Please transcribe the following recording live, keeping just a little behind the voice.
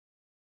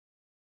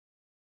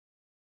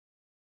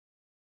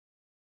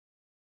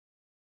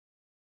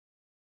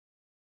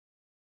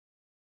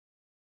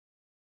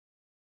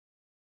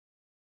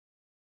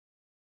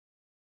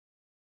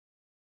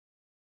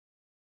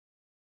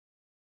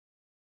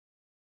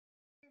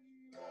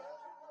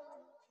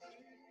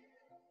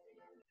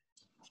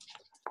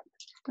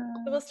So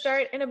we'll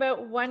start in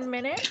about 1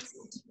 minute.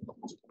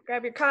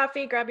 Grab your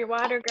coffee, grab your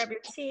water, grab your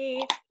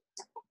tea.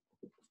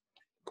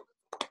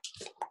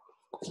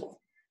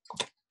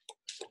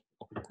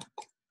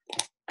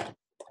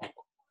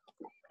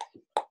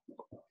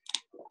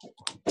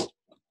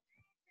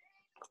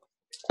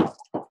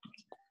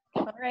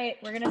 All right,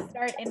 we're gonna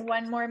start in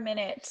 1 more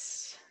minute.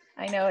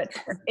 I know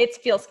it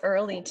feels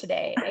early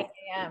today, 8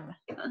 a.m.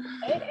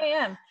 8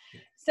 a.m.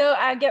 So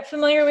get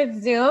familiar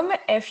with Zoom.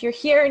 If you're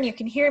here and you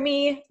can hear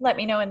me, let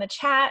me know in the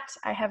chat.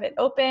 I have it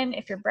open.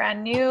 If you're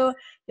brand new,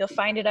 you'll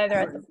find it either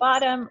at the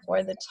bottom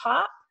or the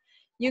top.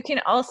 You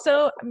can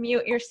also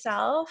mute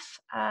yourself.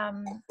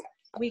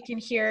 We can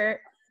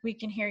hear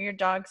your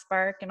dogs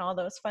bark and all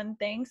those fun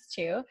things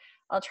too.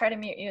 I'll try to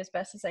mute you as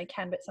best as I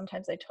can, but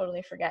sometimes I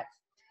totally forget.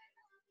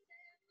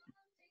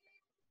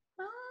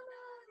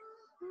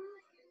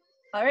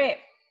 All right.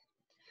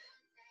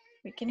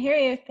 We can hear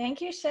you. Thank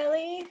you,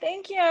 Shelly.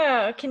 Thank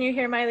you. Can you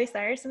hear Miley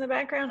Cyrus in the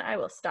background? I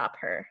will stop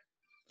her.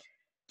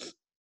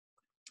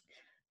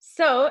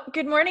 So,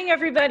 good morning,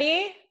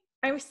 everybody.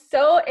 I'm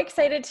so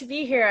excited to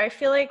be here. I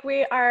feel like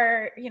we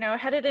are,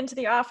 headed into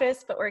the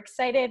office, but we're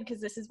excited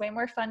because this is way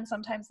more fun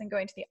sometimes than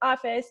going to the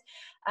office.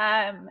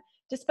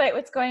 Despite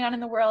what's going on in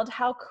the world,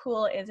 how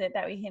cool is it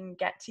that we can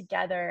get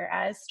together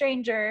as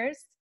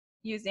strangers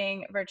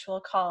using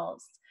virtual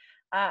calls?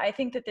 I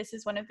think that this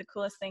is one of the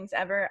coolest things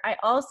ever. I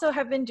also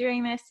have been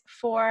doing this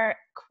for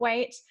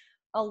quite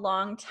a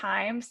long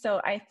time. So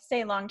I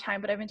say long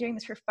time, but I've been doing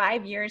this for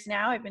 5 years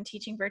now. I've been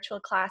teaching virtual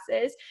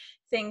classes,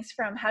 things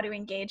from how to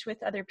engage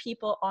with other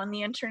people on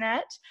the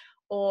internet,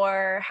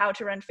 or how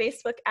to run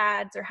Facebook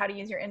ads, or how to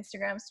use your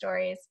Instagram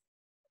stories.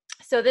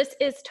 So this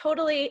is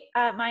totally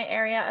my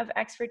area of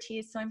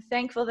expertise. So I'm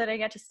thankful that I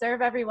get to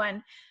serve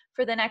everyone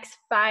for the next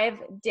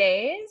 5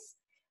 days.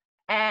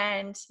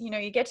 And,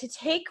 you get to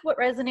take what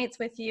resonates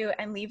with you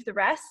and leave the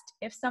rest.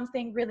 If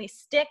something really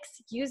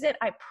sticks, use it.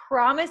 I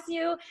promise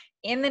you,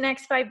 in the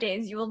next 5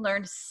 days, you will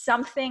learn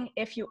something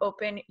if you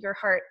open your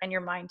heart and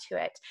your mind to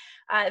it.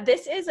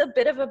 This is a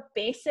bit of a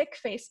basic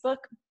Facebook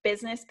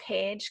business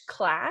page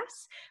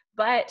class,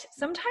 but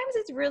sometimes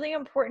it's really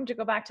important to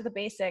go back to the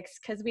basics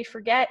because we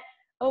forget,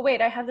 oh,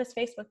 wait, I have this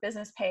Facebook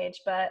business page,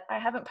 but I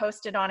haven't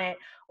posted on it,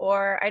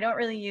 or I don't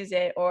really use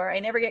it, or I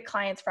never get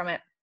clients from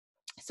it.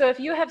 So if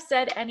you have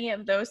said any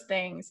of those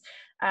things,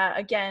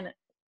 again,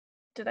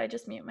 did I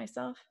just mute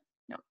myself?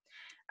 No.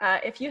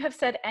 If you have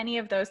said any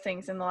of those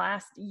things in the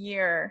last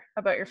year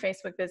about your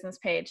Facebook business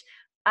page,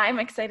 I'm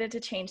excited to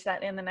change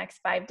that in the next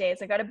 5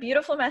 days. I got a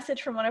beautiful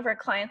message from one of our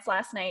clients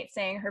last night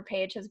saying her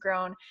page has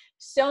grown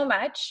so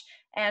much.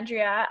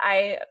 Andrea,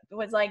 I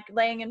was like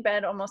laying in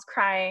bed almost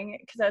crying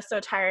because I was so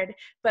tired,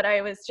 but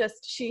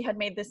she had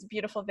made this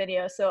beautiful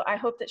video. So I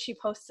hope that she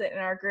posts it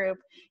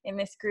in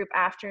this group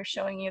after,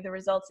 showing you the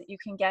results that you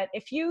can get.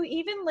 If you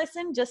even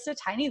listen just a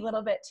tiny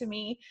little bit to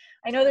me,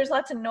 I know there's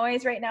lots of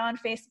noise right now on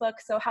Facebook.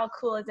 So how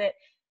cool is it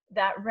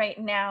that right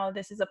now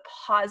this is a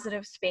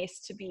positive space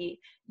to be?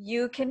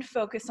 You can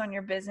focus on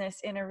your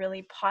business in a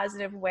really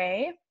positive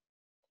way.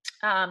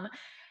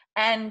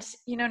 And,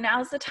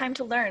 now's the time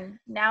to learn.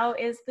 Now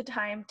is the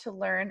time to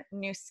learn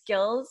new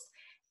skills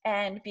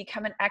and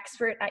become an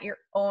expert at your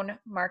own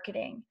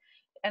marketing.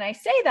 And I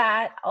say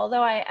that,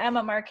 although I am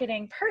a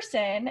marketing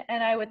person,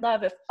 and I would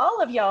love if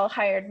all of y'all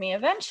hired me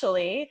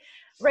eventually,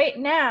 right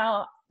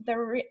now,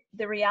 the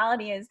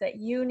reality is that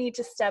you need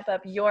to step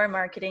up your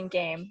marketing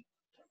game.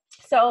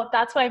 So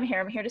that's why I'm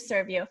here. I'm here to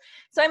serve you.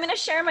 So I'm going to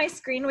share my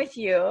screen with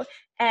you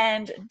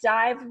and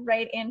dive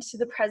right into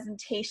the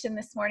presentation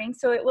this morning.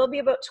 So it will be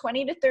about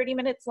 20 to 30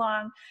 minutes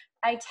long.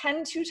 I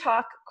tend to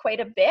talk quite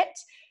a bit.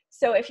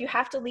 So if you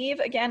have to leave,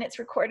 again, it's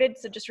recorded.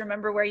 So just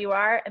remember where you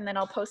are, and then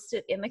I'll post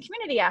it in the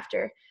community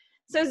after.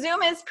 So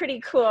Zoom is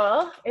pretty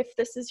cool. If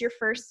this is your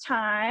first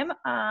time,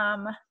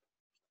 I'm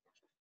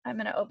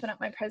going to open up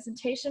my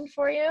presentation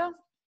for you.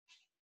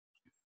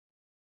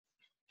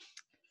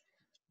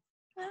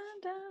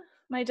 And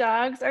my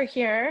dogs are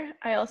here.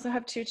 I also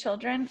have 2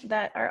 children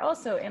that are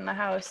also in the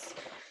house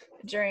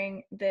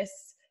during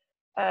this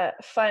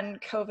fun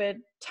COVID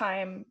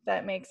time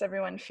that makes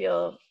everyone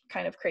feel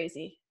kind of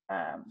crazy.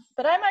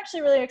 But I'm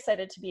actually really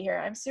excited to be here.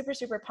 I'm super,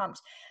 super pumped.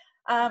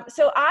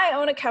 So I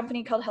own a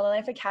company called Hello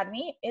Life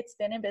Academy. It's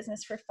been in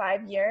business for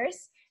 5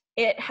 years.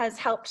 It has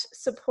helped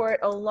support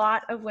a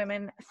lot of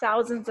women,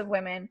 thousands of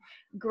women,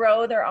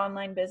 grow their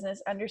online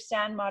business,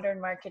 understand modern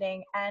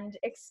marketing, and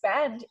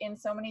expand in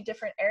so many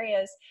different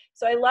areas.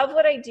 So I love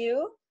what I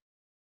do,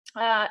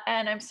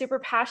 and I'm super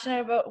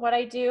passionate about what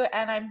I do,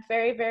 and I'm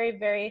very, very,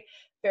 very,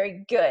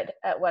 very good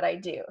at what I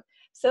do.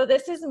 So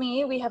this is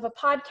me. We have a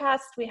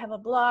podcast. We have a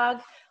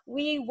blog.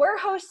 We were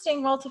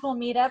hosting multiple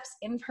meetups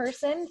in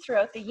person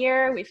throughout the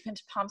year. We've been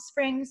to Palm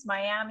Springs,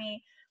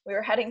 Miami. We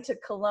were heading to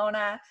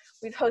Kelowna.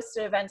 We've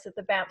hosted events at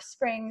the Banff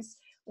Springs.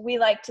 We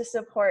like to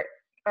support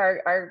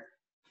our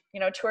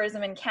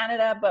tourism in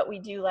Canada, but we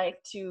do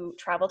like to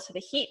travel to the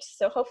heat.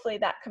 So hopefully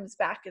that comes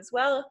back as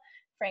well.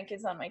 Frank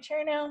is on my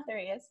chair now. There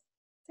he is.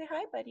 Say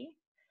hi, buddy.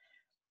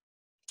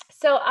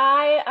 So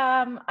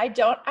I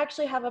don't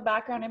actually have a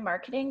background in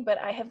marketing, but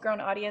I have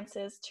grown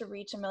audiences to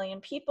reach 1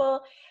 million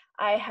people.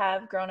 I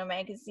have grown a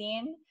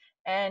magazine,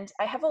 and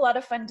I have a lot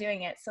of fun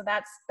doing it. So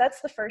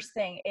that's the first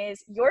thing,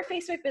 is your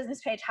Facebook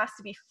business page has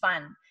to be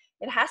fun.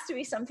 It has to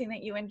be something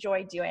that you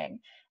enjoy doing.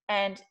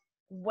 And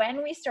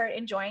when we start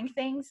enjoying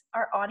things,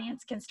 our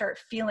audience can start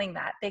feeling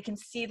that. They can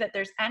see that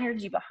there's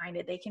energy behind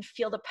it. They can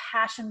feel the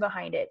passion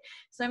behind it.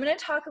 So I'm going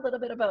to talk a little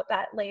bit about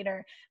that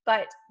later.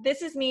 But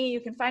this is me. You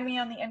can find me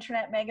on the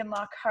internet, Megan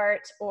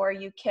Lockhart, or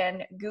you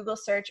can Google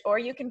search, or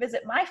you can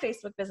visit my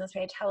Facebook business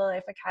page, Hello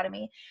Life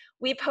Academy.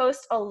 We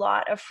post a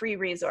lot of free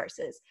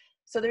resources.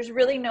 So there's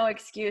really no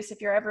excuse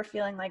if you're ever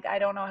feeling like I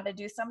don't know how to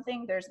do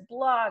something. There's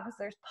blogs,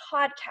 there's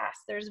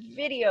podcasts, there's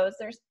videos,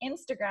 there's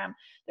Instagram.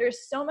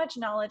 There's so much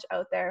knowledge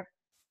out there.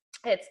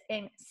 It's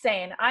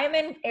insane. I'm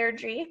in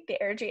Airdrie, the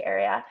Airdrie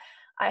area.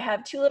 I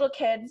have 2 little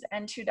kids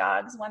and 2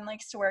 dogs. One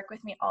likes to work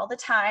with me all the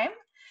time.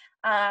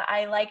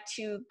 I like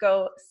to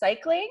go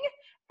cycling,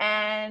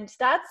 and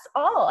that's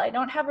all. I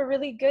don't have a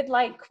really good,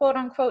 like, quote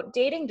unquote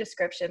dating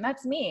description.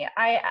 That's me.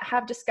 I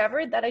have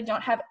discovered that I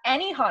don't have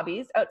any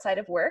hobbies outside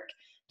of work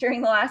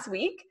during the last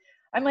week.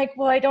 I'm like,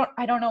 well, I don't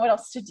know what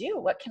else to do.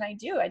 What can I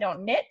do? I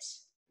don't knit.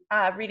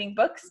 Reading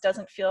books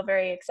doesn't feel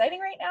very exciting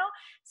right now.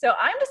 So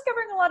I'm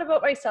discovering a lot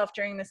about myself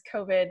during this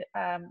COVID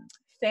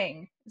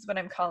thing, is what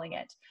I'm calling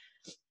it.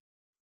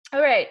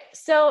 All right,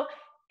 so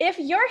if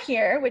you're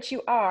here, which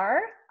you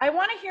are, I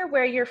want to hear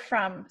where you're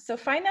from. So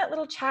find that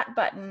little chat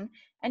button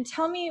and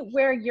tell me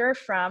where you're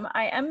from.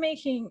 I am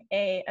making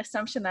an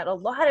assumption that a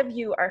lot of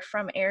you are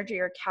from Airdrie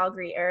or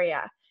Calgary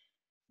area,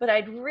 but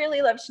I'd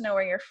really love to know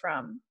where you're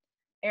from.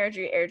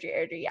 Airdrie,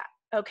 yeah.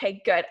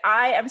 Okay, good.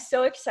 I am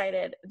so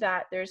excited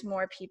that there's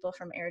more people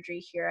from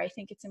Airdrie here. I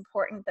think it's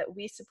important that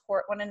we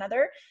support one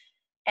another.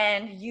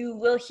 And you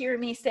will hear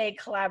me say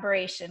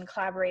collaboration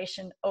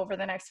over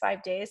the next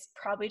 5 days,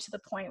 probably to the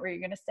point where you're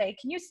going to say,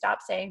 can you stop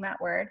saying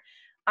that word?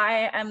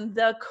 I am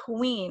the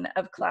queen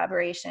of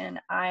collaboration.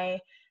 I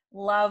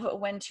love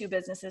when 2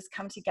 businesses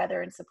come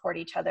together and support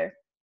each other,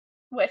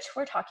 which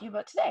we're talking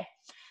about today.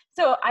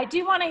 So I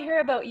do want to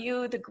hear about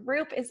you. The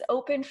group is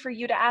open for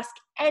you to ask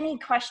any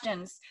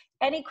questions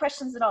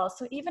at all.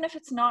 So even if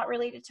it's not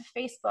related to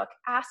Facebook,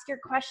 ask your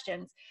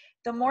questions.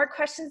 The more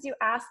questions you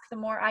ask, the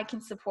more I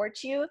can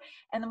support you.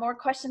 And the more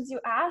questions you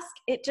ask,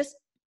 it just,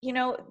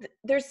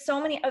 there's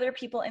so many other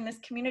people in this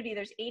community.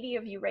 There's 80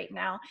 of you right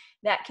now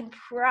that can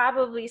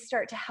probably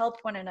start to help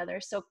one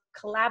another. So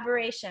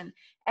collaboration,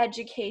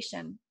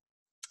 education,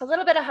 a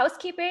little bit of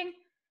housekeeping.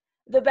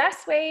 The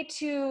best way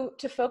to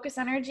focus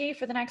energy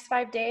for the next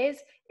 5 days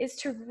is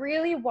to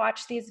really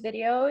watch these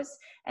videos.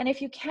 And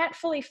if you can't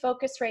fully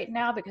focus right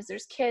now because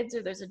there's kids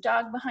or there's a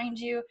dog behind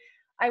you,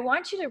 I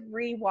want you to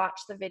re-watch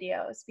the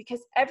videos,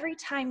 because every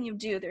time you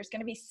do, there's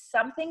going to be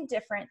something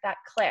different that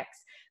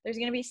clicks. There's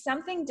going to be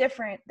something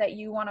different that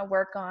you want to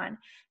work on.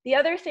 The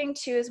other thing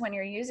too is when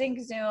you're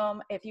using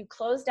Zoom, if you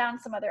close down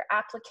some other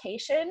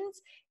applications,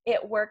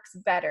 it works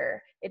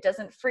better. It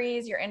doesn't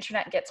freeze. Your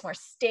internet gets more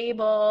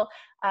stable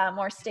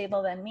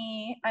than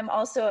me. I'm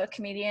also a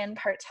comedian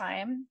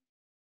part-time.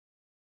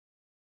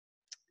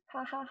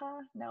 Ha ha ha.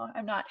 No,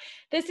 I'm not.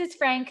 This is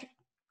Frank.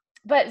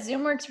 But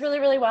Zoom works really,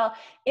 really well.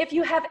 If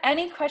you have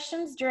any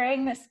questions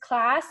during this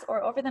class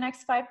or over the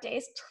next 5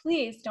 days,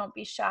 please don't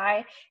be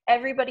shy.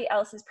 Everybody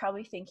else is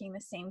probably thinking the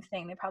same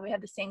thing. They probably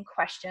have the same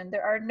question.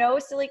 There are no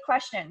silly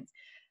questions.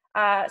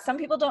 Some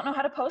people don't know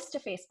how to post to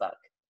Facebook.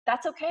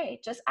 That's okay.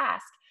 Just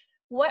ask.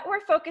 What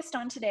we're focused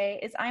on today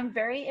is I'm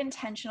very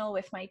intentional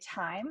with my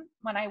time.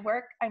 When I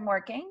work, I'm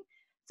working.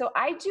 So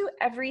I do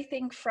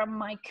everything from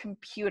my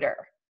computer.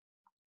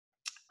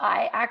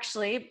 I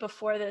actually,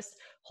 before this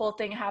whole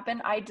thing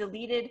happened, I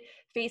deleted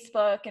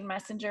Facebook and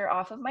Messenger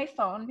off of my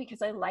phone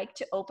because I like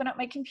to open up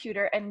my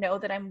computer and know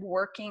that I'm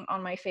working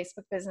on my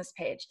Facebook business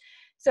page.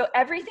 So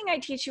everything I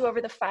teach you over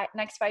the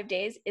next 5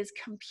 days is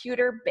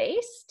computer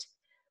based.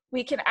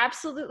 We can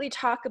absolutely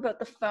talk about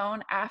the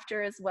phone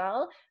after as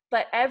well,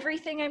 but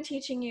everything I'm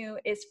teaching you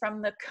is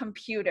from the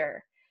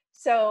computer.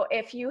 So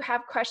if you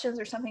have questions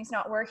or something's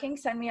not working,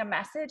 send me a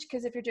message,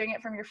 because if you're doing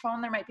it from your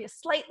phone, there might be a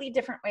slightly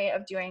different way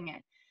of doing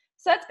it.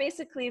 So that's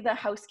basically the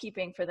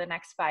housekeeping for the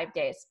next 5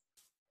 days.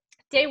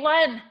 Day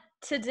 1,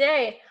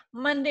 today,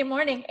 Monday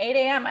morning, 8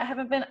 a.m. I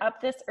haven't been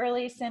up this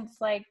early since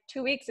like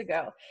 2 weeks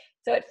ago.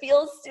 So it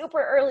feels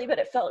super early, but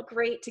it felt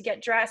great to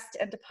get dressed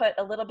and to put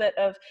a little bit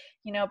of,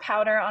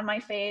 powder on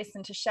my face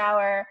and to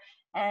shower.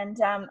 And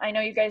I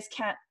know you guys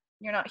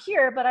you're not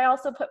here, but I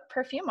also put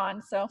perfume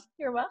on, so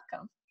you're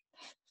welcome.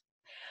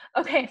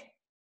 Okay.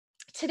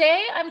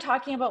 Today, I'm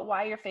talking about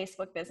why your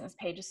Facebook business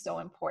page is so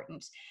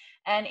important.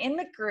 And in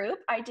the group,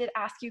 I did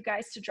ask you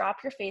guys to drop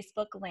your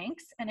Facebook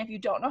links. And if you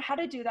don't know how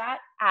to do that,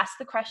 ask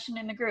the question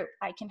in the group.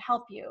 I can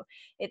help you.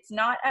 It's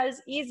not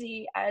as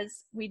easy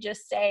as we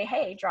just say,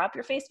 hey, drop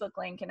your Facebook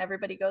link. And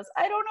everybody goes,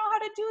 I don't know how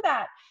to do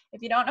that.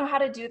 If you don't know how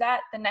to do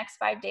that, the next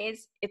 5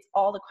 days, it's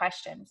all the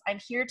questions. I'm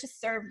here to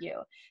serve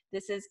you.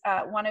 This is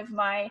one of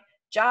my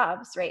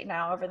jobs right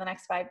now over the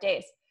next 5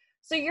 days.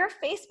 So your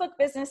Facebook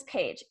business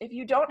page, if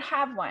you don't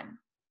have one,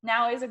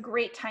 now is a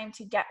great time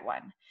to get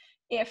one.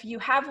 If you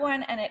have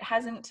one and it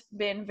hasn't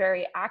been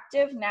very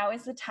active, now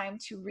is the time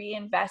to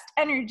reinvest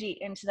energy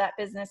into that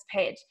business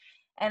page.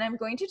 And I'm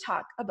going to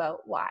talk about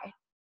why.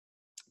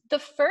 The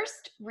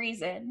first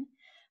reason,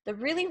 the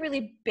really,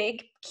 really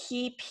big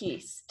key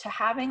piece to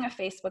having a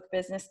Facebook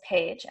business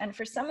page, and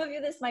for some of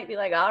you, this might be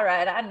like, all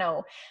right, I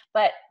know,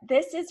 but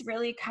this is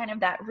really kind of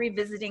that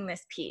revisiting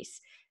this piece.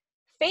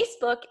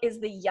 Facebook is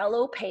the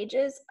yellow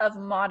pages of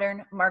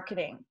modern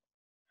marketing.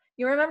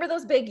 You remember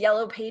those big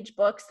yellow page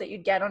books that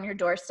you'd get on your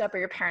doorstep, or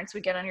your parents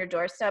would get on your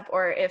doorstep,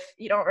 or if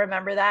you don't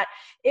remember that,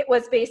 it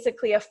was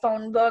basically a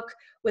phone book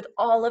with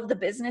all of the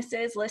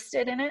businesses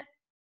listed in it?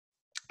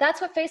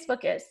 That's what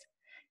Facebook is.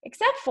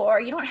 Except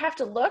for you don't have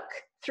to look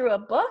through a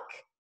book.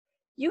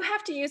 You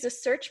have to use a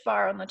search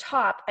bar on the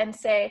top and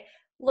say,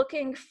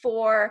 looking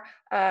for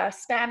a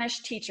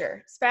Spanish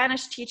teacher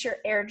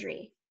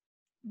Airdrie,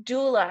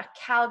 doula,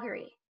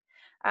 Calgary,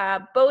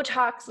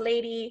 Botox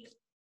lady,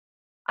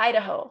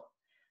 Idaho.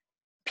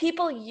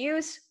 People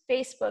use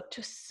Facebook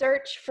to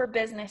search for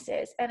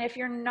businesses. And if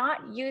you're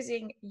not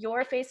using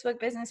your Facebook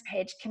business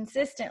page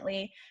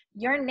consistently,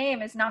 your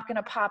name is not going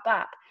to pop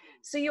up.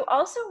 So you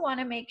also want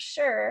to make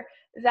sure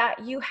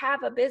that you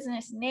have a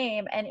business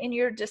name and in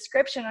your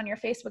description on your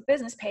Facebook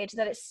business page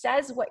that it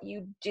says what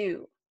you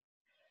do.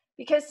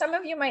 Because some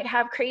of you might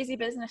have crazy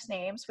business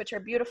names, which are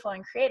beautiful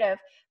and creative,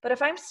 but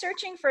if I'm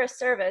searching for a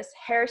service,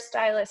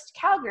 hairstylist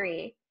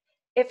Calgary,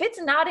 if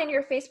it's not in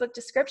your Facebook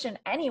description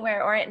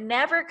anywhere, or it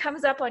never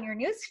comes up on your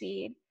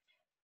newsfeed,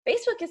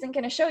 Facebook isn't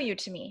going to show you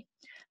to me.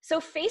 So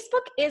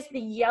Facebook is the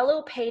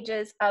yellow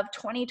pages of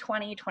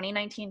 2020,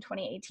 2019,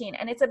 2018,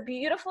 and it's a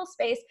beautiful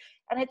space.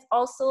 And it's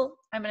also,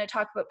 I'm going to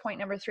talk about point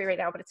number 3 right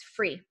now, but it's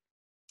free.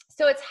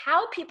 So it's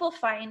how people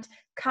find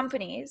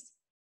companies.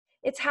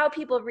 It's how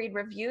people read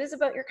reviews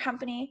about your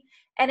company,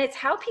 and it's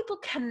how people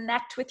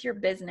connect with your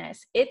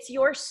business. It's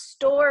your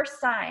store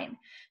sign.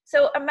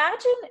 So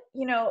imagine,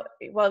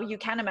 you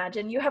can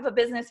imagine you have a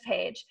business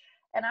page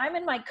and I'm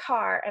in my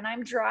car and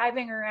I'm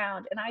driving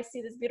around and I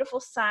see this beautiful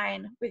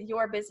sign with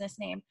your business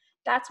name.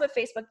 That's what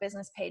Facebook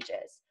business page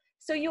is.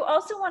 So you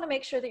also want to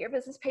make sure that your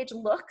business page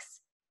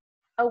looks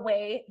a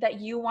way that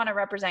you want to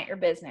represent your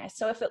business.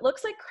 So if it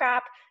looks like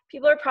crap,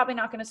 people are probably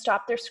not going to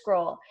stop their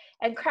scroll.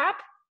 And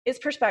crap is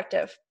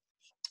perspective.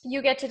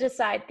 You get to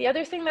decide. The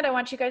other thing that I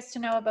want you guys to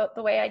know about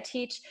the way I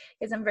teach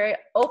is I'm very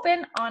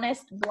open,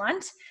 honest,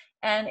 blunt.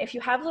 And if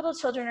you have little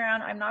children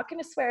around, I'm not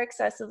going to swear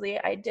excessively.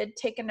 I did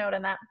take a note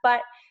on that,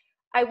 but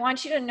I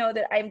want you to know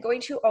that I'm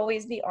going to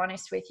always be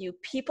honest with you.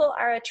 People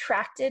are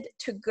attracted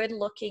to good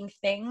looking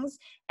things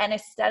and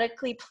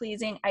aesthetically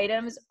pleasing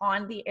items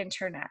on the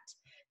internet.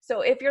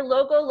 So if your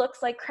logo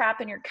looks like crap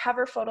and your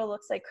cover photo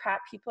looks like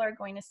crap, people are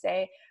going to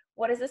say,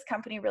 what is this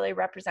company really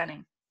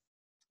representing?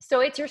 So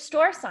it's your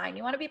store sign.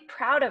 You want to be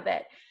proud of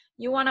it.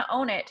 You want to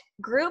own it.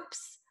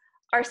 Groups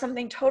are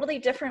something totally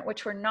different,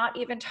 which we're not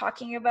even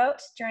talking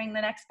about during the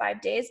next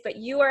 5 days, but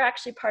you are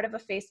actually part of a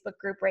Facebook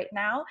group right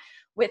now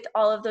with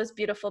all of those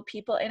beautiful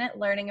people in it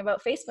learning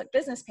about Facebook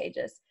business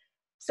pages.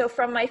 So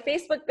from my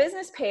Facebook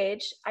business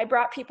page, I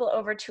brought people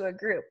over to a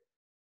group.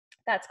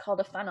 That's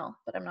called a funnel,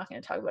 but I'm not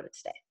going to talk about it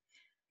today.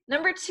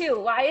 Number 2,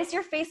 why is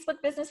your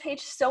Facebook business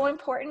page so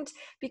important?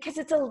 Because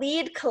it's a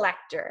lead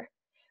collector.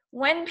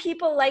 When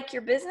people like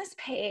your business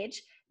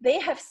page, they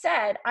have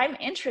said, I'm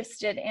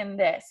interested in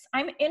this.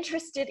 I'm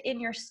interested in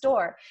your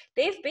store.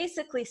 They've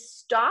basically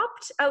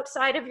stopped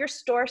outside of your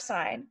store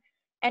sign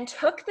and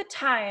took the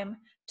time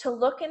to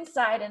look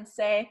inside and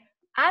say,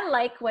 I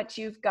like what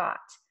you've got.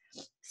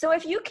 So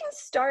if you can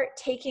start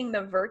taking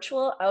the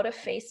virtual out of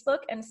Facebook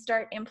and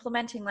start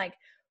implementing like,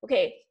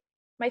 okay,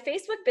 my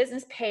Facebook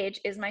business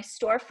page is my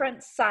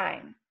storefront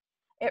sign.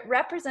 It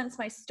represents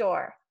my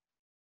store.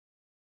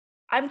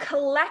 I'm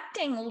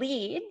collecting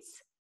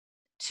leads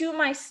to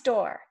my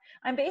store.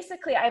 I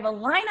have a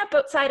lineup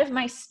outside of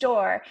my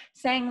store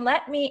saying,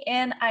 let me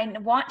in. I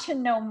want to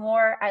know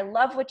more. I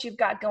love what you've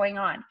got going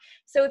on.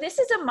 So this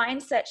is a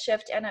mindset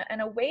shift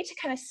and a way to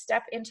kind of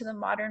step into the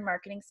modern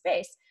marketing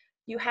space.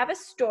 You have a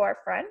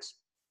storefront.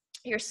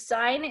 Your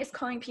sign is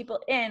calling people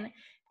in,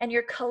 and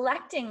you're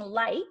collecting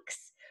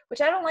likes,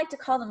 which I don't like to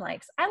call them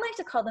likes. I like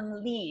to call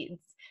them leads.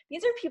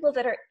 These are people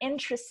that are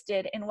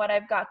interested in what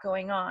I've got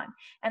going on.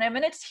 And I'm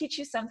going to teach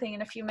you something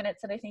in a few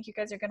minutes that I think you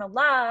guys are going to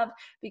love,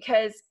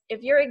 because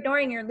if you're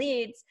ignoring your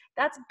leads,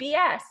 that's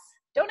BS.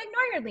 Don't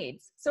ignore your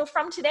leads. So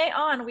from today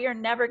on, we are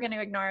never going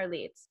to ignore our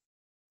leads.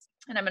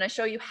 And I'm going to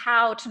show you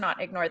how to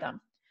not ignore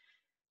them.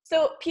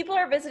 So people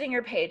are visiting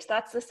your page.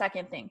 That's the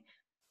second thing.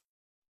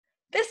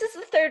 This is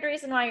the third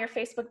reason why your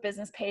Facebook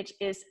business page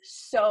is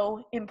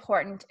so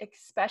important,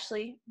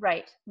 especially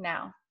right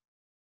now.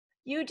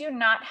 You do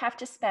not have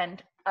to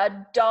spend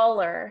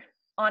 $1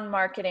 on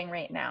marketing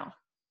right now.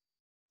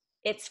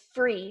 It's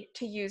free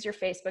to use your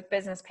Facebook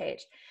business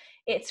page.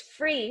 It's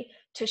free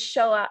to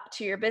show up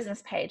to your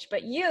business page,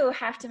 but you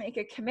have to make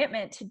a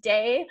commitment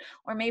today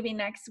or maybe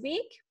next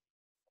week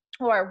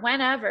or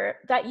whenever,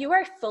 that you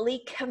are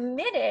fully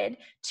committed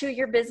to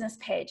your business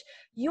page.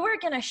 You are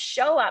going to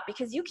show up,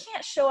 because you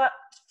can't show up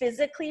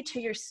physically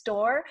to your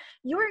store.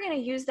 You are going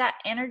to use that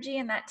energy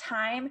and that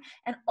time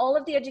and all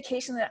of the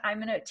education that I'm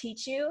going to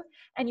teach you,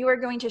 and you are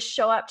going to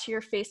show up to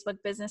your Facebook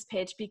business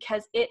page,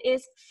 because it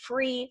is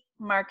free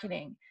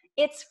marketing.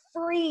 It's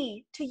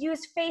free to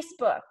use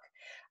Facebook.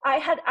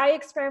 I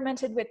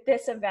experimented with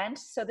this event,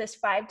 so this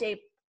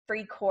 5-day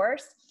free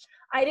course.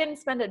 I didn't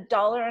spend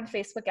 $1 on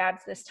Facebook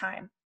ads this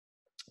time,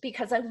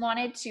 because I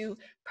wanted to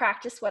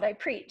practice what I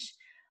preach.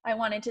 I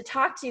wanted to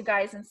talk to you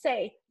guys and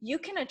say, you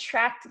can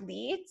attract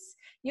leads,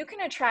 you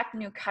can attract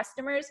new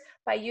customers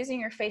by using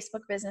your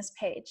Facebook business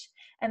page.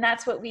 And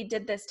that's what we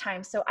did this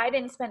time. So I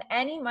didn't spend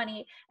any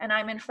money, and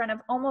I'm in front of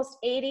almost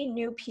 80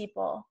 new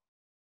people,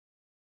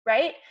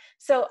 right?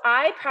 So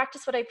I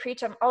practice what I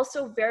preach. I'm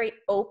also very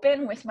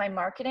open with my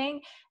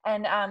marketing.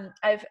 And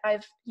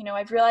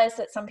I've realized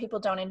that some people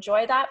don't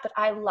enjoy that, but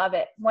I love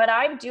it. What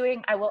I'm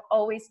doing, I will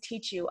always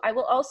teach you. I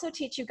will also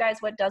teach you guys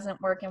what doesn't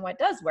work and what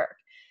does work.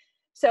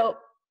 So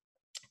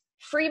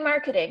free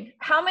marketing.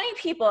 How many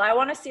people, I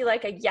want to see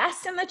like a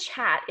yes in the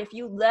chat if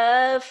you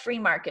love free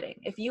marketing,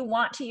 if you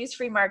want to use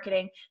free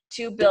marketing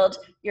to build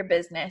your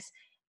business,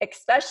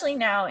 especially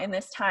now in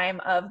this time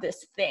of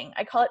this thing.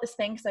 I call it this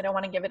thing because I don't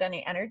want to give it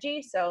any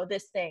energy. So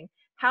this thing,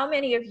 how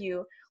many of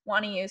you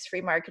want to use free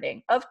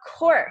marketing? Of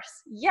course.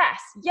 Yes,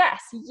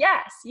 yes,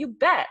 yes, you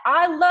bet.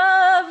 I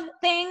love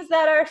things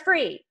that are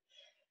free.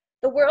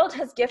 The world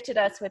has gifted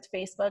us with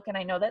Facebook, and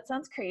I know that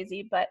sounds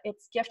crazy, but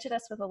it's gifted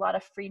us with a lot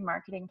of free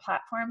marketing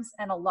platforms,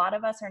 and a lot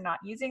of us are not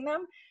using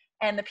them.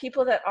 And the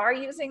people that are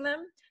using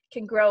them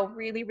can grow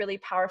really, really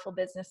powerful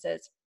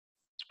businesses.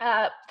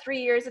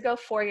 3 years ago,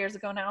 4 years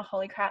ago now,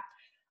 holy crap,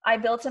 I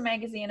built a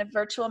magazine, a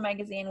virtual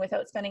magazine,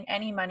 without spending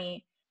any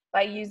money,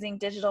 by using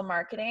digital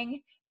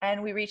marketing,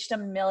 and we reached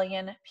 1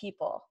 million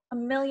people.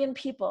 1 million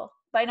people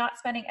by not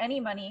spending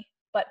any money,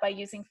 but by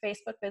using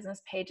Facebook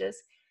business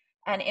pages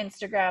and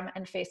Instagram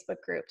and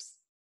Facebook groups.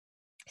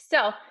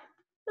 So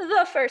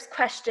the first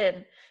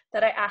question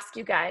that I ask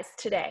you guys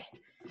today,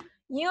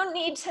 you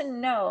need to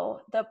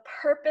know the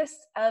purpose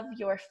of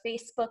your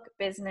Facebook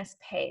business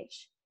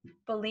page.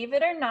 Believe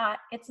it or not,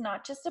 it's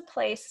not just a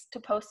place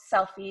to post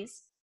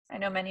selfies. I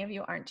know many of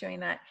you aren't doing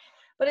that,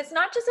 but it's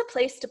not just a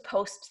place to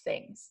post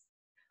things.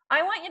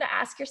 I want you to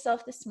ask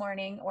yourself this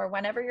morning, or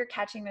whenever you're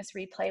catching this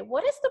replay,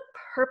 what is the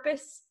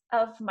purpose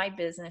of my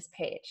business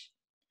page?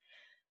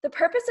 The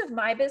purpose of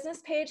my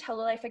business page,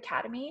 Hello Life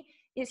Academy,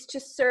 is to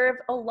serve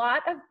a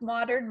lot of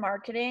modern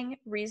marketing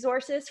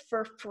resources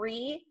for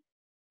free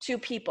to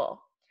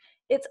people.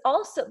 It's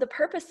also, the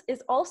purpose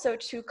is also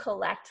to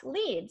collect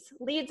leads.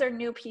 Leads are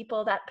new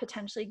people that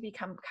potentially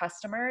become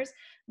customers,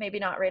 maybe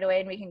not right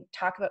away, and we can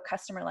talk about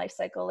customer life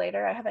cycle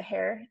later. I have a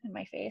hair in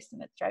my face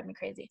and it's driving me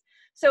crazy.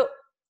 So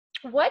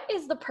what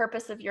is the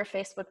purpose of your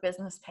Facebook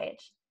business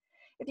page?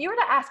 If you were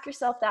to ask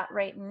yourself that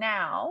right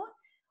now,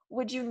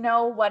 would you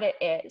know what it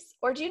is?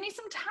 Or do you need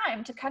some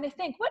time to kind of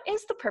think, what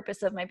is the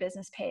purpose of my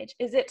business page?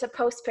 Is it to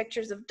post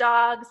pictures of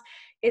dogs?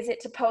 Is it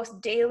to post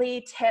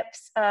daily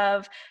tips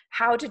of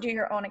how to do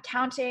your own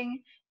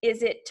accounting?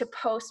 Is it to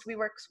post, we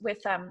work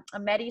with a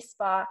Medi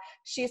Spa,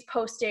 she's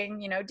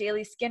posting,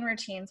 daily skin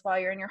routines while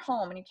you're in your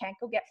home and you can't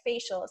go get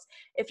facials.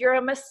 If you're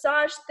a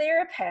massage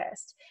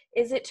therapist,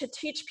 is it to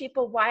teach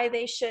people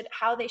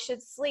how they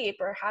should sleep,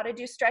 or how to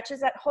do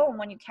stretches at home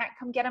when you can't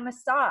come get a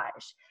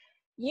massage?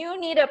 You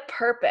need a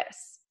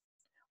purpose,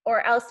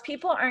 or else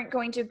people aren't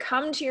going to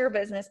come to your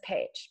business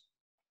page.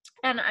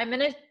 And I'm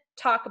going to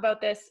talk about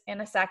this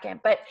in a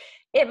second, but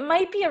it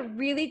might be a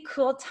really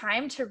cool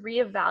time to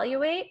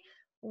reevaluate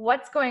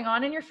what's going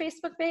on in your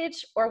Facebook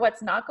page or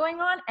what's not going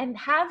on. And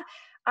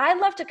I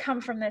love to come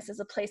from this as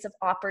a place of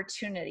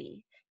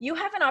opportunity. You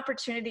have an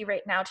opportunity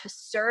right now to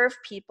serve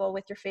people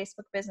with your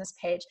Facebook business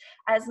page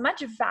as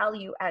much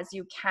value as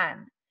you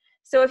can.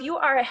 So if you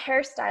are a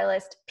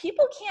hairstylist,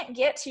 people can't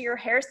get to your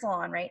hair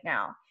salon right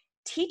now.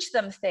 Teach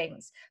them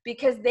things,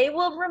 because they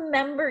will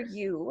remember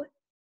you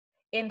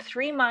in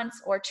 3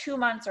 months or 2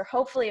 months or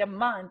hopefully a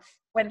month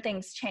when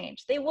things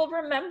change. They will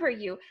remember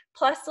you,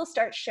 plus they'll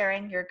start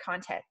sharing your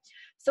content.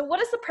 So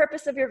what is the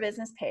purpose of your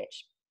business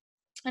page?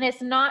 And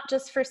it's not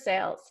just for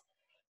sales.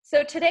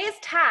 So today's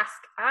task,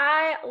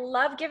 I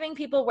love giving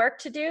people work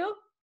to do,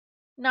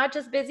 not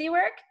just busy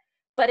work,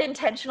 but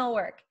intentional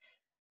work.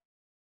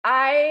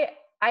 I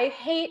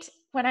hate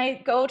when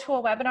I go to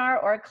a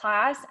webinar or a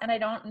class and I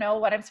don't know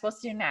what I'm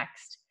supposed to do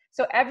next.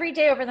 So every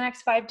day over the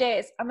next 5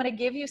 days, I'm going to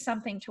give you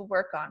something to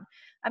work on.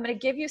 I'm going to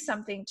give you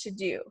something to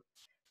do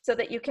so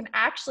that you can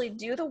actually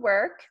do the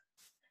work,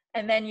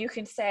 and then you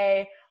can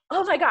say,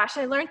 oh my gosh,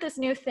 I learned this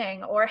new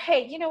thing. Or,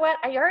 hey, you know what?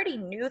 I already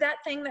knew that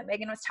thing that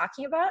Megan was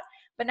talking about,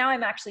 but now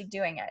I'm actually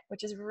doing it,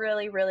 which is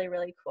really, really,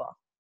 really cool.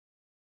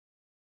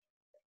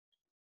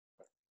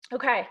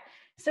 Okay,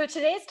 so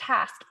today's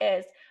task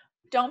is,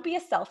 don't be a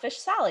selfish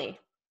Sally.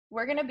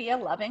 We're going to be a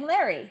loving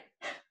Larry.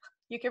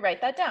 You could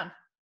write that down.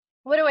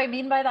 What do I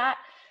mean by that?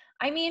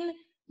 I mean,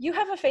 you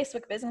have a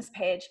Facebook business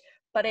page,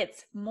 but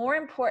it's more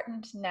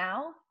important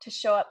now to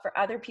show up for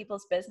other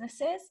people's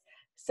businesses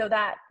so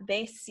that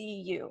they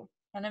see you.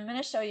 And I'm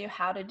going to show you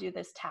how to do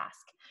this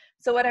task.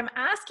 So what I'm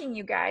asking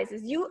you guys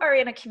is, you are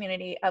in a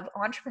community of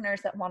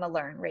entrepreneurs that want to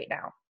learn right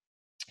now.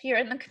 You're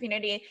in the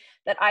community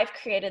that I've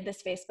created,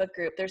 this Facebook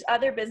group. There's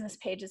other business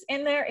pages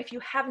in there. If you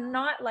have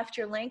not left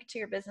your link to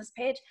your business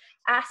page,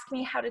 ask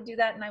me how to do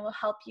that and I will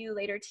help you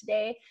later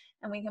today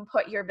and we can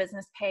put your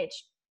business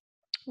page.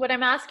 What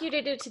I'm asking you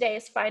to do today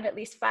is find at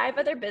least 5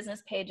 other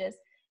business pages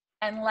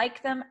and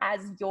like them as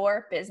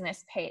your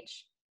business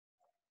page.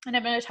 And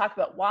I'm going to talk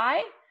about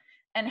why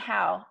and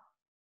how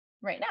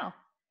right now.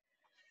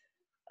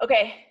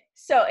 Okay,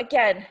 so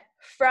again,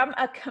 from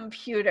a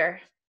computer.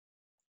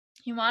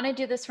 You want to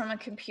do this from a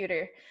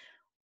computer.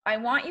 I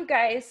want you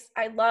guys,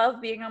 I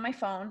love being on my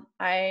phone.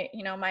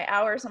 My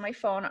hours on my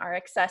phone are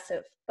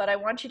excessive, but I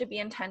want you to be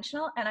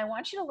intentional and I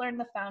want you to learn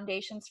the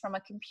foundations from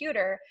a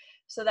computer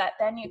so that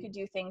then you could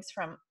do things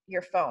from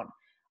your phone.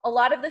 A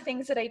lot of the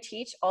things that I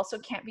teach also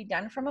can't be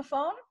done from a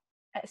phone,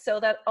 so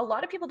that a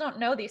lot of people don't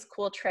know these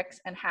cool tricks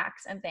and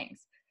hacks and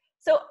things.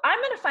 So I'm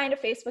going to find a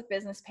Facebook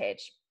business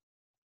page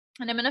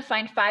and I'm going to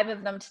find 5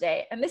 of them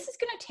today. And this is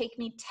going to take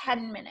me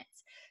 10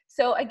 minutes.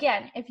 So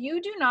again, if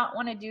you do not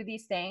want to do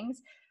these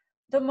things,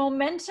 the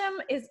momentum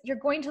is, you're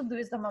going to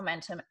lose the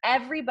momentum.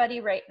 Everybody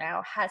right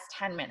now has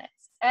 10 minutes.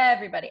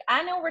 Everybody.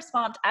 I know we're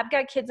swamped. I've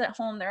got kids at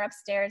home. They're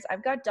upstairs.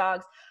 I've got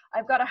dogs.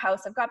 I've got a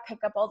house. I've got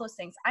pickup, all those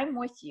things. I'm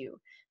with you.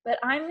 But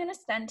I'm going to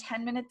spend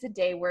 10 minutes a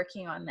day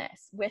working on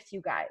this with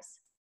you guys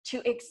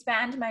to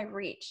expand my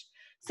reach.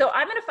 So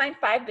I'm going to find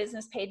 5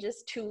 business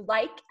pages to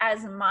like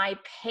as my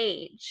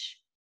page.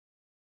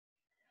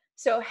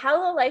 So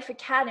Hello Life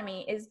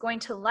Academy is going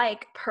to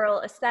like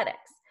Pearl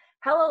Aesthetics.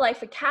 Hello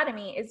Life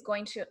Academy is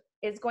going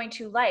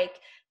to like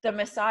the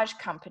massage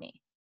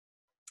company.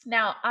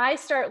 Now I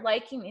start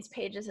liking these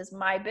pages as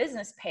my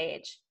business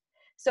page.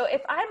 So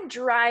if I'm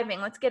driving,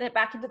 let's get it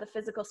back into the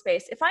physical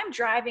space. If I'm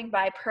driving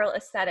by Pearl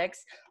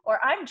Aesthetics, or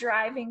I'm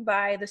driving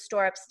by the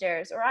store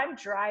upstairs, or I'm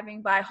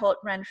driving by Holt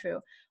Renfrew,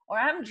 or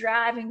I'm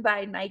driving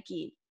by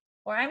Nike,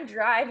 or I'm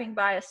driving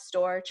by a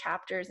store,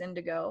 Chapters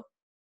Indigo,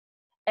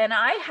 and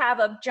I have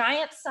a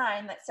giant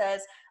sign that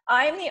says,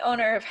 I'm the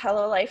owner of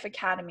Hello Life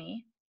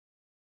Academy,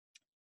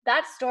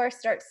 that store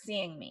starts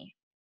seeing me.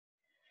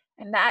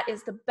 And that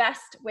is the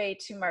best way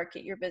to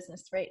market your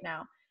business right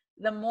now.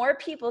 The more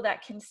people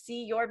that can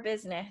see your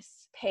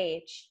business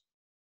page,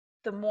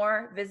 the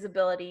more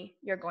visibility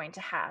you're going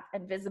to have.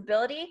 And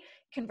visibility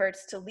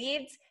converts to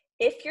leads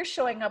if you're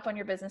showing up on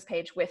your business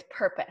page with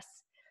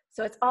purpose.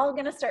 So it's all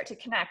going to start to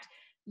connect.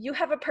 You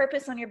have a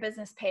purpose on your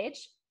business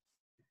page.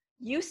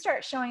 You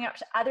start showing up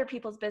to other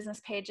people's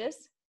business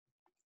pages.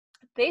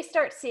 They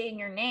start seeing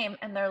your name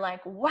and they're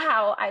like,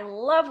 wow, I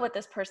love what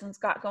this person's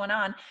got going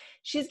on.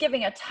 She's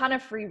giving a ton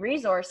of free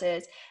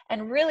resources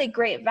and really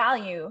great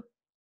value.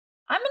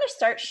 I'm going to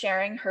start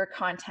sharing her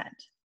content.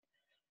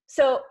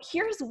 So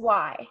here's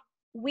why.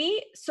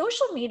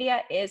 Social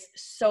media is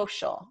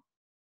social.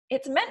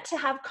 It's meant to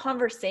have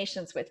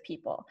conversations with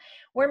people.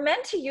 We're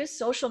meant to use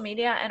social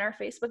media and our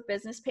Facebook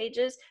business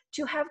pages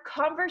to have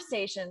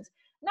conversations,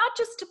 not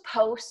just to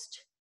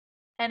post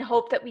and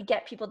hope that we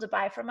get people to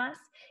buy from us.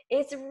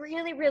 It's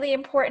really, really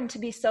important to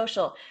be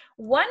social.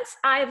 Once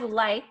I've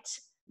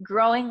liked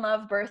Growing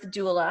Love Birth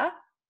Doula,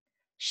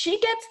 she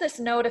gets this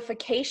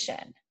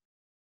notification.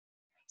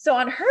 So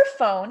on her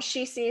phone,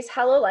 she sees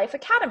Hello Life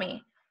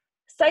Academy.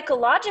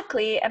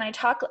 Psychologically, and I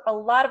talk a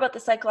lot about the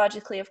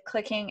psychologically of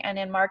clicking and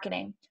in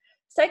marketing.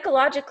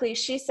 Psychologically,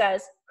 she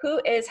says,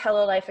 who is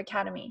Hello Life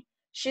Academy?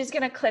 She's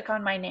going to click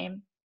on my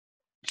name.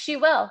 She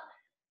will,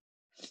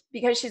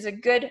 because she's a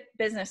good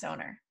business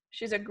owner.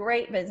 She's a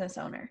great business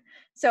owner.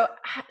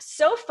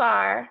 So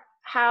far,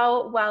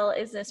 how well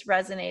is this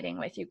resonating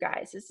with you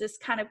guys? Is this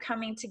kind of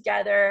coming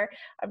together?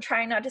 I'm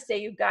trying not to say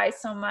you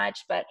guys so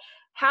much, but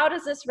how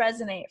does this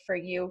resonate for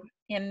you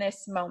in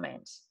this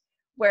moment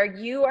where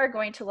you are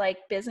going to like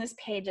business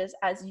pages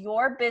as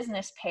your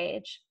business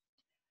page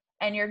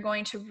and you're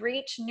going to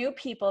reach new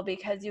people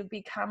because you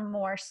become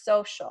more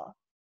social?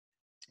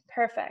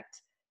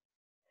 Perfect.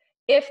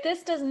 If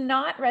this does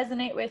not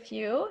resonate with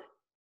you,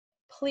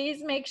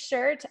 please make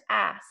sure to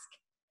ask.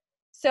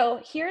 So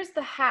here's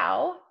the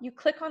how. You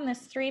click on this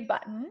 3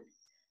 button,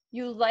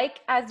 you like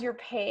as your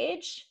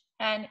page,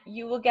 and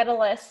you will get a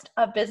list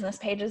of business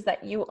pages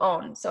that you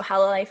own. So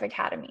Hello Life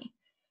Academy.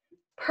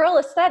 Pearl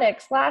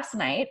Aesthetics last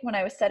night, when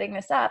I was setting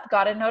this up,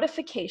 got a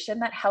notification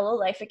that Hello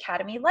Life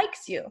Academy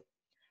likes you.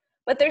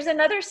 But there's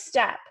another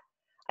step.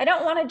 I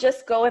don't want to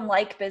just go and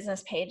like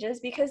business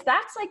pages because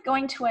that's like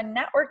going to a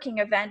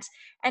networking event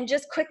and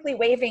just quickly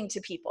waving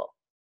to people.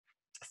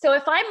 So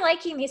if I'm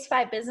liking these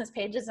 5 business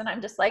pages and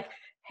I'm just like,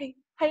 hey,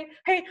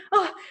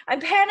 oh, I'm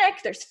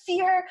panicked, there's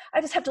fear,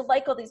 I just have to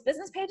like all these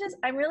business pages,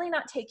 I'm really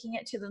not taking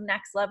it to the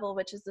next level,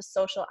 which is the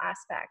social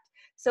aspect.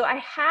 So I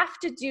have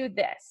to do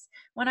this.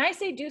 When I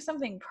say do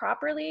something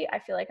properly, I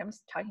feel like I'm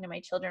talking to my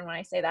children when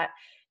I say that.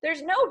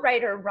 There's no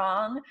right or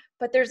wrong,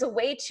 but there's a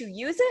way to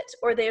use it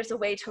or there's a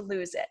way to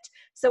lose it.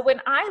 So when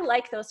I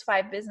like those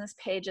 5 business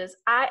pages,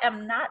 I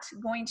am not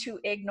going to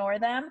ignore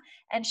them,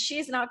 and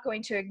she's not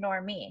going to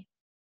ignore me.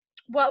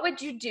 What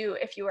would you do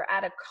if you were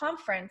at a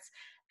conference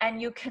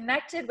and you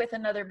connected with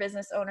another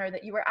business owner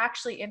that you were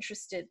actually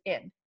interested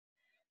in?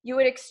 You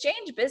would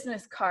exchange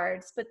business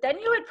cards, but then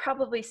you would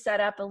probably set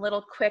up a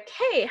little quick,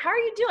 hey, how are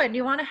you doing? Do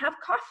you want to have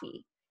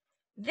coffee?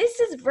 This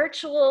is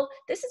virtual.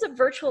 This is a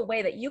virtual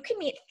way that you can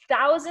meet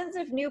thousands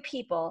of new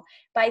people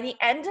by the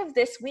end of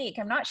this week.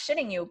 I'm not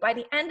shitting you. By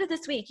the end of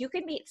this week, you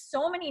can meet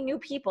so many new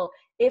people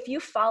if you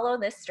follow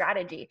this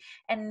strategy.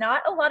 And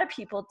not a lot of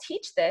people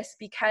teach this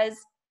because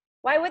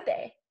why would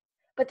they?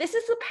 But this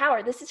is the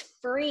power. This is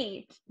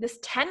free. This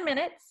 10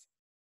 minutes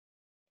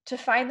to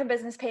find the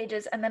business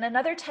pages, and then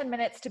another 10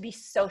 minutes to be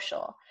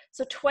social.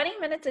 So 20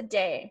 minutes a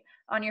day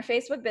on your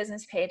Facebook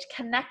business page,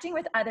 connecting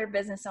with other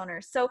business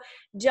owners. So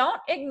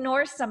don't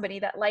ignore somebody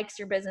that likes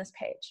your business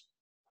page.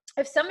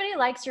 If somebody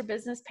likes your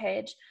business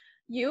page,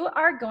 you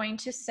are going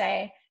to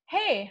say,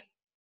 hey,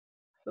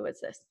 who is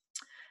this?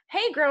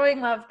 Hey,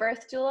 Growing Love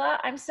Birth Doula,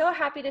 I'm so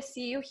happy to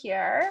see you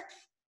here.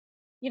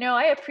 You know,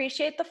 I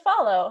appreciate the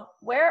follow.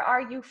 Where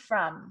are you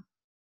from?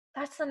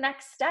 That's the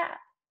next step.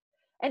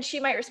 And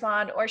she might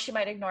respond or she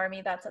might ignore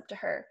me. That's up to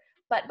her.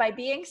 But by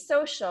being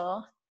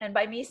social and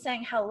by me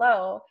saying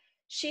hello,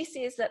 she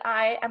sees that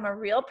I am a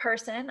real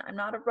person. I'm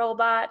not a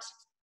robot.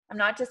 I'm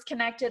not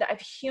disconnected. I've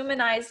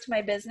humanized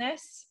my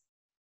business.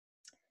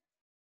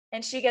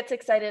 And she gets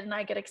excited and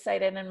I get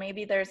excited, and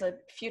maybe there's a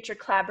future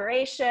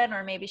collaboration,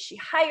 or maybe she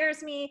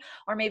hires me,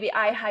 or maybe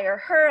I hire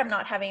her. I'm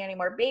not having any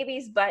more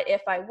babies, but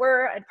if I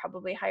were, I'd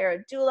probably hire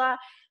a doula.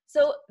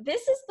 So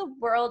this is the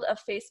world of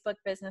Facebook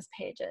business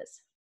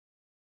pages.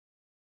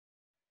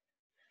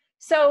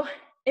 So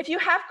if you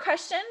have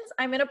questions,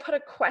 I'm going to put a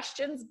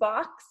questions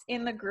box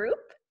in the group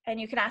and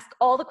you can ask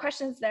all the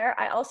questions there.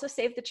 I also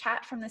saved the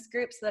chat from this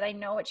group so that I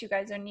know what you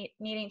guys are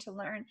needing to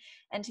learn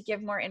and to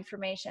give more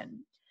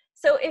information.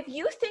 So if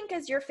you think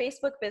as your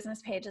Facebook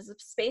business page is a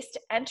space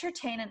to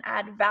entertain and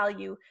add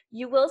value,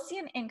 you will see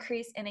an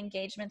increase in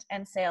engagement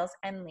and sales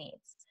and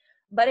leads.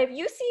 But if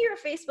you see your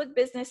Facebook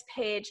business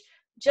page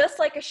just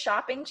like a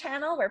shopping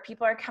channel where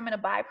people are coming to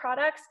buy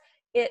products,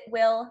 it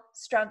will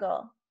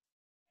struggle.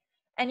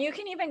 And you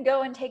can even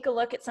go and take a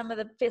look at some of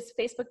the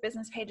Facebook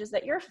business pages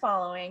that you're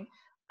following.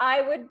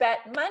 I would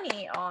bet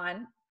money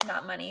on,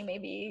 not money,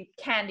 maybe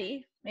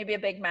candy, maybe a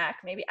Big Mac,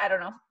 maybe, I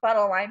don't know,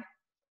 bottle of wine.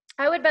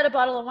 I would bet a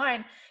bottle of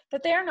wine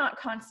that they are not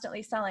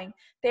constantly selling.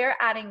 They're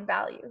adding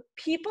value.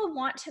 People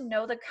want to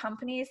know the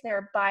companies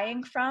they're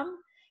buying from.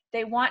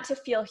 They want to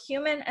feel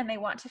human and they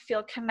want to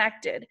feel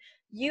connected.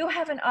 You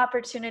have an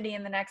opportunity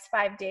in the next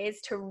 5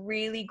 days to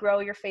really grow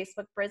your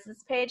Facebook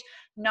business page,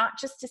 not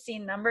just to see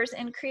numbers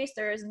increase.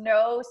 There is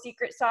no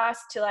secret sauce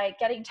to like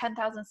getting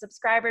 10,000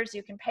 subscribers.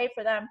 You can pay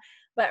for them,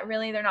 but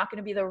really they're not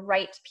going to be the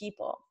right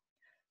people.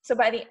 So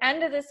by the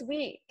end of this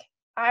week,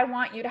 I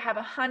want you to have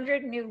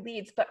 100 new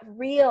leads, but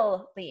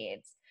real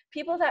leads,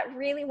 people that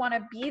really want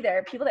to be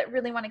there, people that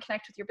really want to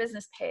connect with your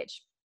business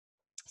page.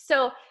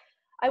 So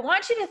I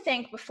want you to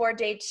think before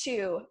day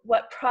 2,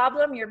 what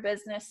problem your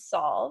business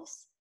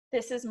solves.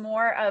 This is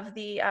more of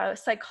the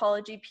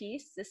psychology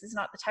piece. This is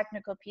not the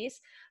technical piece,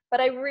 but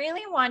I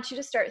really want you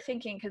to start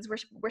thinking, because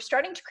we're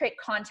starting to create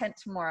content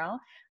tomorrow.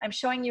 I'm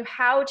showing you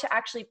how to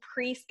actually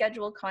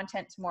pre-schedule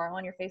content tomorrow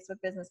on your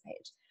Facebook business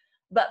page.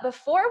 But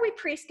before we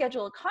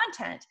pre-schedule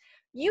content,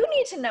 you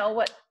need to know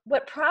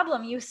what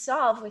problem you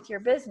solve with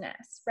your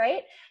business,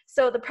 right?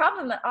 So the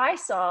problem that I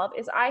solve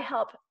is I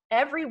help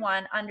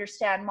everyone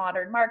understand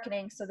modern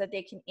marketing so that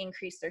they can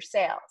increase their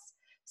sales.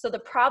 So the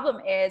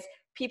problem is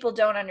people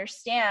don't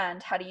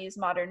understand how to use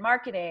modern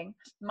marketing.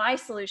 My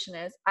solution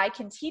is I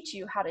can teach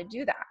you how to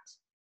do that.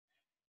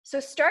 So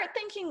start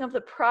thinking of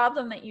the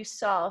problem that you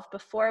solve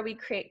before we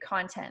create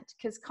content,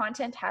 because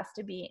content has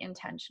to be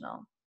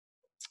intentional.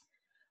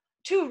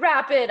 To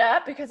wrap it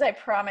up, because I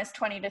promise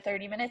 20 to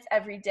 30 minutes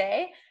every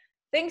day,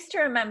 things to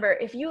remember: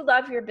 if you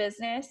love your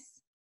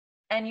business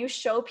and you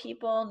show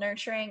people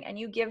nurturing and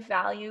you give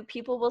value,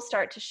 people will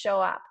start to show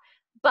up.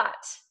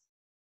 But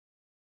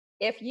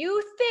if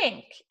you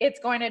think it's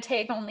going to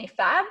take only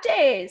 5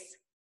 days,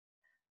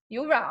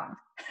 you're wrong.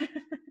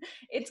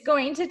 It's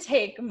going to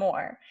take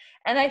more.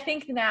 And I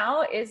think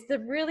now is the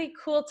really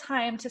cool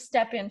time to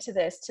step into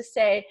this, to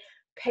say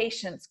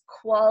patience,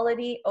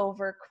 quality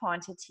over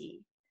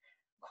quantity.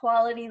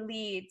 Quality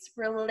leads,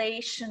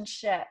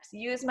 relationships.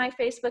 Use my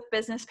Facebook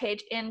business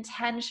page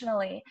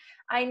intentionally.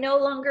 I no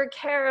longer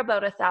care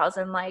about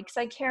 1,000 likes.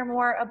 I care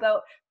more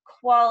about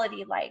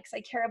quality likes.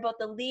 I care about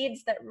the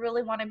leads that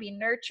really want to be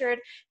nurtured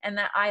and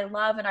that I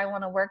love and I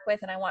want to work with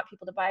and I want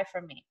people to buy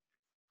from me.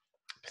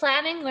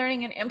 Planning,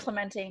 learning, and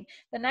implementing.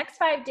 The next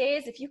 5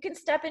 days, if you can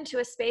step into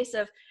a space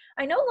of,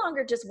 I no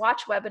longer just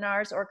watch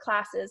webinars or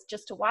classes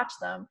just to watch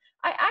them.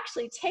 I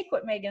actually take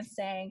what Megan's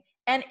saying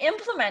and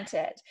implement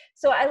it.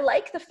 So I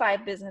like the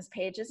 5 business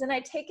pages, and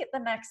I take it the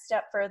next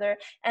step further,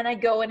 and I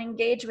go and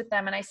engage with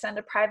them, and I send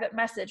a private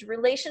message.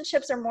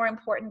 Relationships are more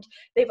important.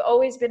 They've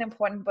always been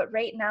important, but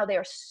right now they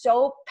are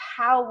so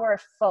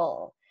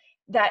powerful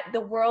that the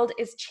world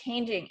is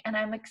changing, and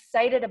I'm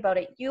excited about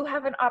it. You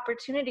have an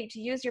opportunity to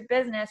use your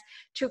business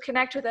to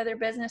connect with other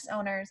business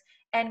owners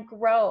and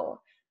grow.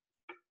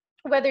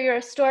 Whether you're a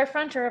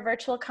storefront or a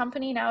virtual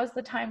company, now is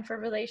the time for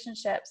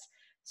relationships.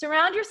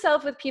 Surround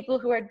yourself with people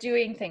who are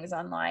doing things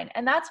online.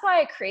 And that's why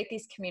I create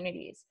these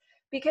communities,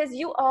 because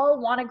you all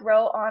want to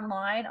grow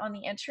online on the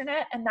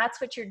internet, and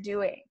that's what you're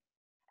doing.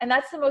 And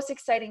that's the most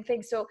exciting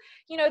thing. So,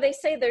 you know, they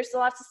say there's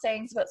lots of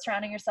sayings about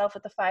surrounding yourself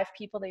with the 5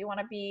 people that you want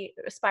to be,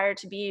 aspire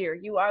to be, or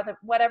you are the,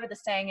 whatever the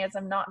saying is.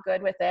 I'm not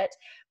good with it.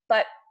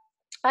 But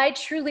I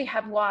truly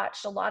have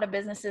watched a lot of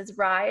businesses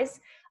rise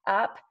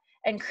up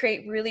and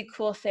create really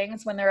cool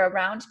things when they're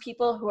around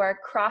people who are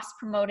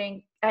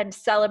cross-promoting and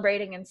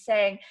celebrating and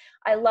saying,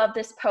 I love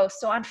this post.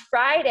 So on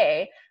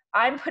Friday,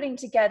 I'm putting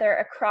together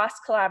a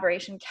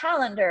cross-collaboration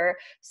calendar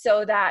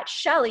so that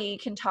Shelly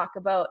can talk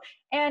about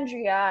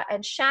Andrea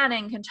and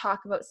Shannon can talk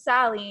about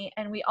Sally,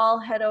 and we all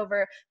head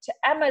over to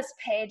Emma's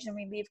page and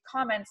we leave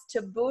comments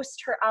to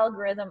boost her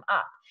algorithm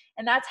up.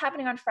 And that's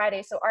happening on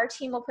Friday. So our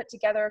team will put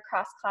together a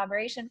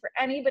cross-collaboration for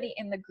anybody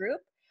in the group.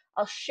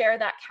 I'll share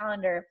that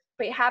calendar,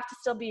 but you have to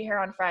still be here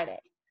on Friday.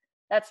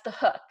 That's the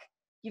hook.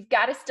 You've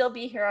got to still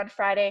be here on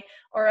Friday,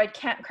 or I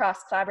can't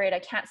cross-collaborate. I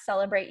can't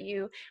celebrate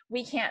you.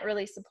 We can't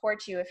really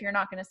support you if you're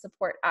not going to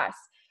support us.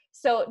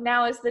 So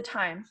now is the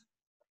time.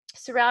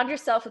 Surround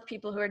yourself with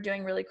people who are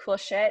doing really cool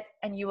shit,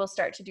 and you will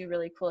start to do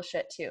really cool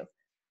shit too.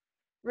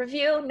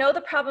 Review, know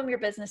the problem your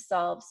business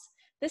solves.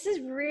 This is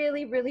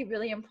really, really,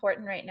 really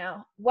important right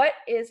now. What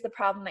is the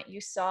problem that you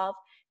solve?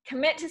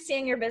 Commit to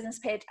seeing your business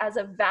page as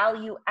a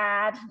value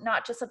add,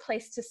 not just a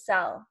place to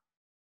sell.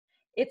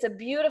 It's a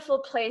beautiful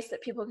place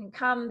that people can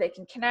come, they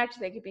can connect,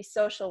 they can be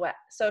social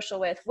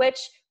with, which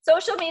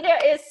social media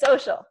is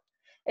social.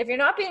 If you're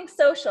not being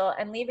social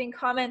and leaving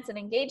comments and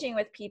engaging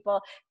with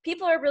people,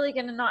 people are really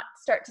going to not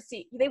start to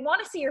see, they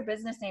want to see your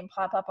business name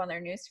pop up on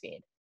their newsfeed.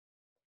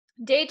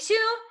 Day 2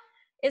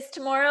 is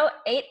tomorrow,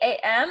 8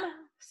 a.m.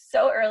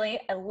 So early.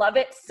 I love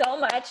it so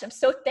much. I'm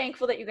so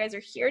thankful that you guys are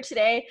here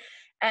today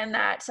and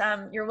that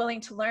you're willing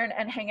to learn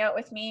and hang out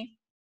with me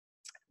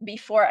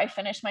before I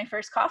finish my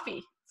first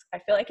coffee. I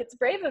feel like it's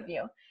brave of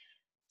you.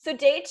 So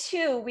day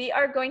 2, we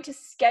are going to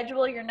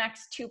schedule your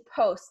next 2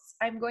 posts.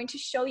 I'm going to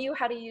show you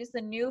how to use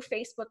the new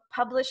Facebook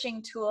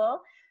publishing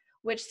tool,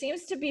 which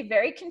seems to be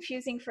very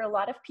confusing for a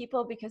lot of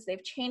people because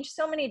they've changed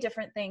so many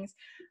different things.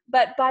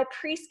 But by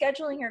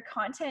pre-scheduling your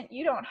content,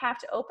 you don't have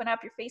to open up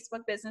your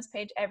Facebook business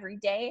page every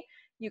day.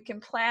 You can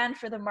plan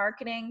for the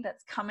marketing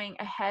that's coming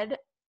ahead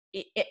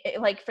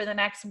like for the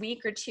next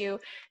week or 2.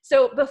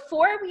 So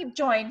before we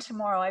join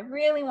tomorrow, I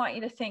really want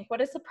you to think,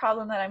 what is the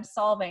problem that I'm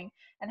solving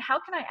and how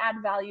can I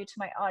add value to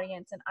my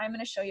audience? And I'm going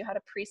to show you how to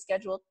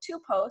pre-schedule 2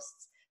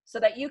 posts so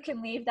that you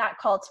can leave that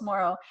call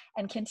tomorrow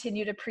and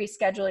continue to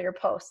pre-schedule your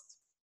posts.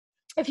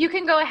 If you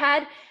can go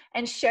ahead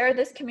and share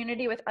this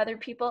community with other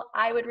people,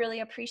 I would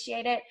really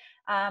appreciate it.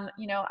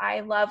 You know,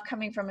 I love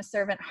coming from a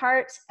servant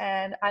heart,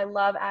 and I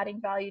love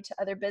adding value to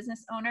other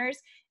business owners.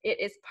 It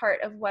is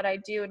part of what I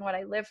do and what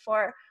I live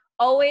for.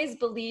 Always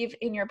believe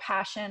in your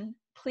passion.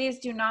 Please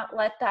do not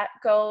let that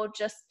go.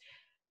 Just,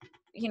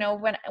 you know,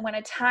 when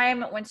a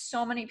time when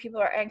so many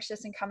people are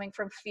anxious and coming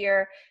from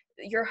fear,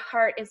 your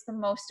heart is the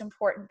most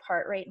important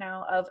part right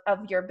now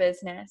of your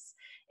business.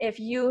 If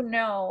you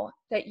know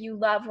that you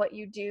love what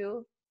you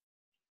do,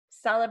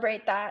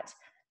 celebrate that.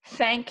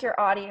 Thank your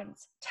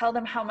audience. Tell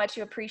them how much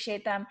you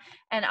appreciate them.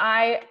 And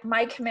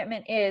my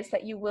commitment is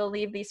that you will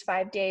leave these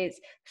 5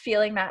 days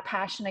feeling that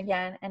passion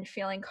again and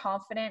feeling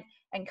confident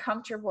and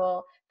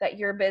comfortable that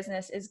your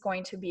business is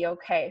going to be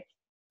okay.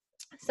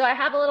 So I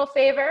have a little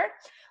favor,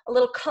 a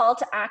little call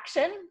to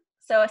action.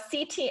 So a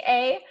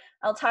CTA,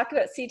 I'll talk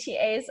about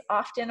CTAs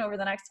often over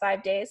the next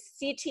 5 days.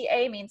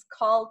 CTA means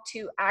call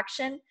to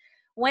action.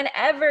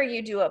 Whenever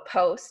you do a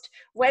post,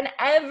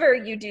 whenever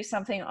you do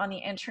something on the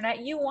internet,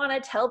 you want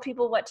to tell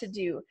people what to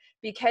do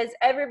because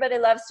everybody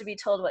loves to be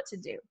told what to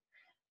do.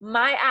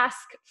 My ask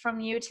from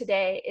you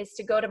today is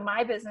to go to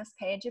my business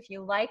page if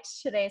you liked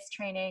today's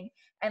training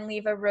and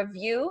leave a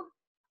review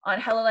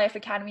on Hello Life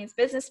Academy's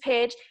business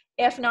page.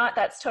 If not,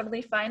 that's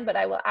totally fine, but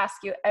I will ask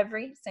you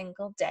every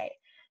single day.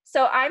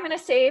 So I'm going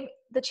to save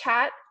the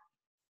chat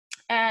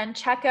and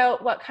check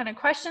out what kind of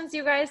questions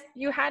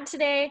you had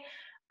today.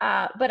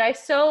 But I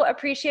so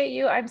appreciate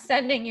you. I'm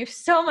sending you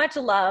so much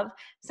love,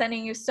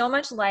 sending you so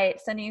much light,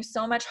 sending you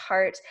so much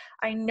heart.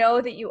 I know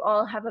that you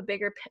all have a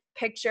bigger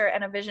picture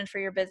and a vision for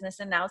your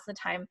business, and now's the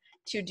time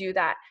to do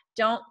that.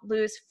 Don't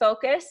lose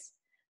focus.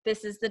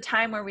 This is the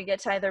time where we get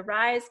to either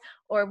rise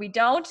or we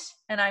don't,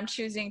 and I'm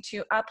choosing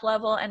to up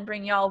level and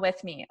bring y'all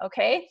with me,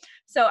 okay?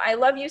 So I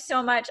love you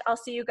so much. I'll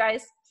see you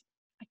guys.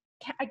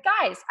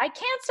 Guys, I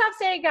can't stop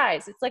saying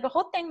guys. It's like a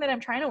whole thing that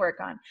I'm trying to work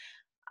on.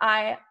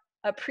 I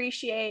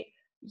appreciate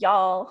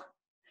y'all,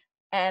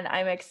 and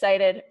I'm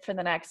excited for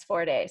the next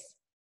 4 days.